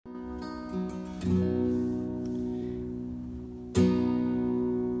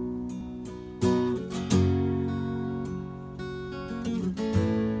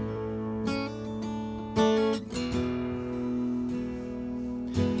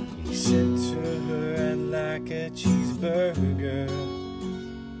said to her, I'd like a cheeseburger,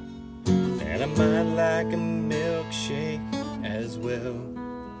 and I might like a milkshake as well.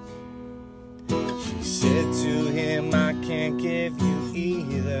 She said to him, I can't give you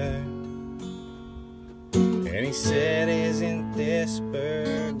either. And he said, isn't this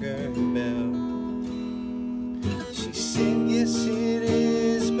Burger Bell? She said, yes it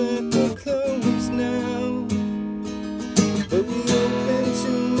is, but they're closed now. But we open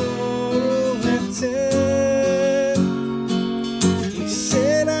tomorrow at 10. He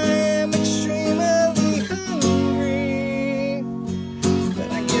said, I am extremely hungry,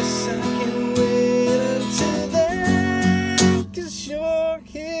 but I guess I can wait until then, 'cause you're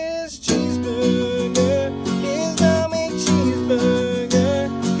his cheeseburger, his yummy cheeseburger.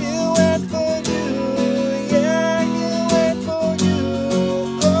 He'll wait for you, yeah, he'll wait for you.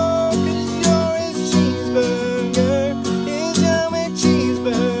 Oh, 'cause you're his cheeseburger, his yummy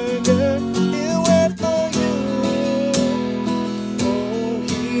cheeseburger. He'll wait for you. Oh,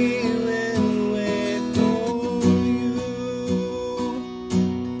 he will wait for you.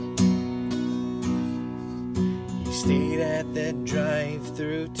 He stayed at that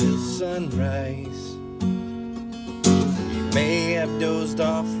drive-thru till sunrise. He may have dozed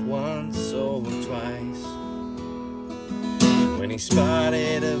off once or twice when he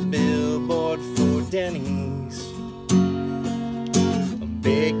spotted a billboard for Denny's,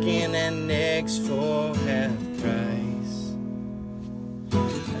 bacon and eggs for half price.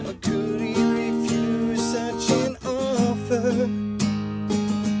 How could he refuse such an offer?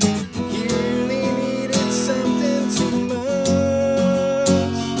 He really needed something too much.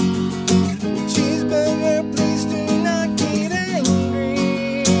 Cheeseburger, please do not get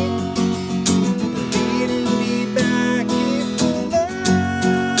angry. He'll be back here for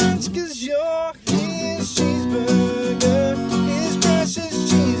lunch, 'cause you're his cheeseburger, his precious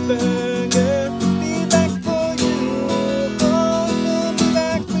cheeseburger. Be back for you. Oh, he'll be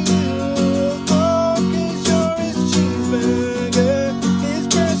back for you. Oh, 'cause you're his cheeseburger, his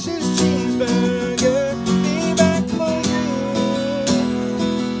precious cheeseburger. Be back for you.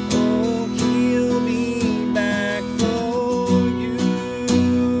 Oh, he'll be back for you.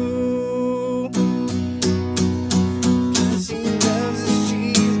 'Cause he loves his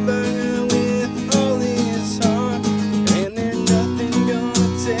cheeseburger with all his heart, and there's nothing gonna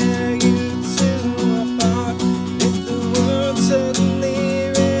tear you two apart. If the world suddenly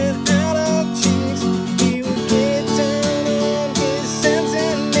ran out of cheese, he would get down on his hands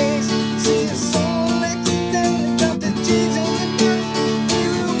and knees. See his soul next to them, drop the cheese in the dirt. He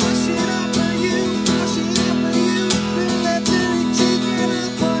will wash it up for you, wash it up for you. Bring that dirty chicken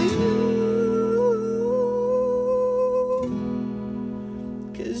up for you.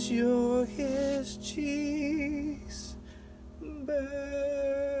 'Cause you're his cheeseburger.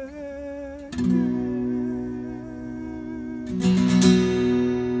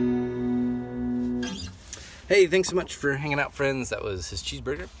 Hey, thanks so much for hanging out, friends. That was his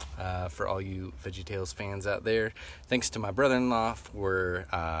cheeseburger. For all you VeggieTales fans out there, thanks to my brother-in-law for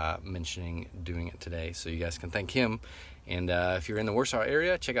mentioning doing it today, so you guys can thank him. And if you're in the Warsaw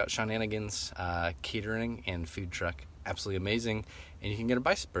area, check out Shenanigans Catering and Food Truck. Absolutely amazing, and you can get a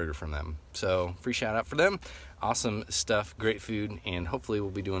bicycle burger from them. So free shout out for them. Awesome stuff, great food, and hopefully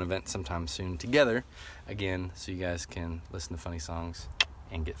we'll be doing an event sometime soon together again, so you guys can listen to funny songs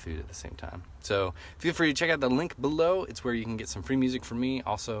and get food at the same time. So feel free to check out the link below. It's where you can get some free music from me.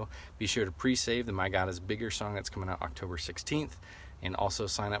 Also, be sure to pre-save the My God Is Bigger song that's coming out October 16th. And also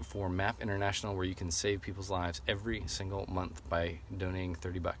sign up for MAP International, where you can save people's lives every single month by donating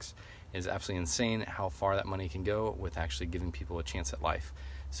 $30. It is absolutely insane how far that money can go with actually giving people a chance at life.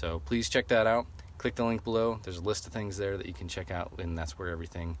 So please check that out. Click the link below. There's a list of things there that you can check out, and that's where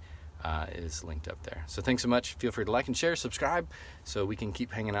everything is linked up there. So thanks so much. Feel free to like and share, subscribe, so we can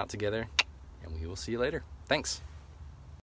keep hanging out together, and we will see you later. Thanks.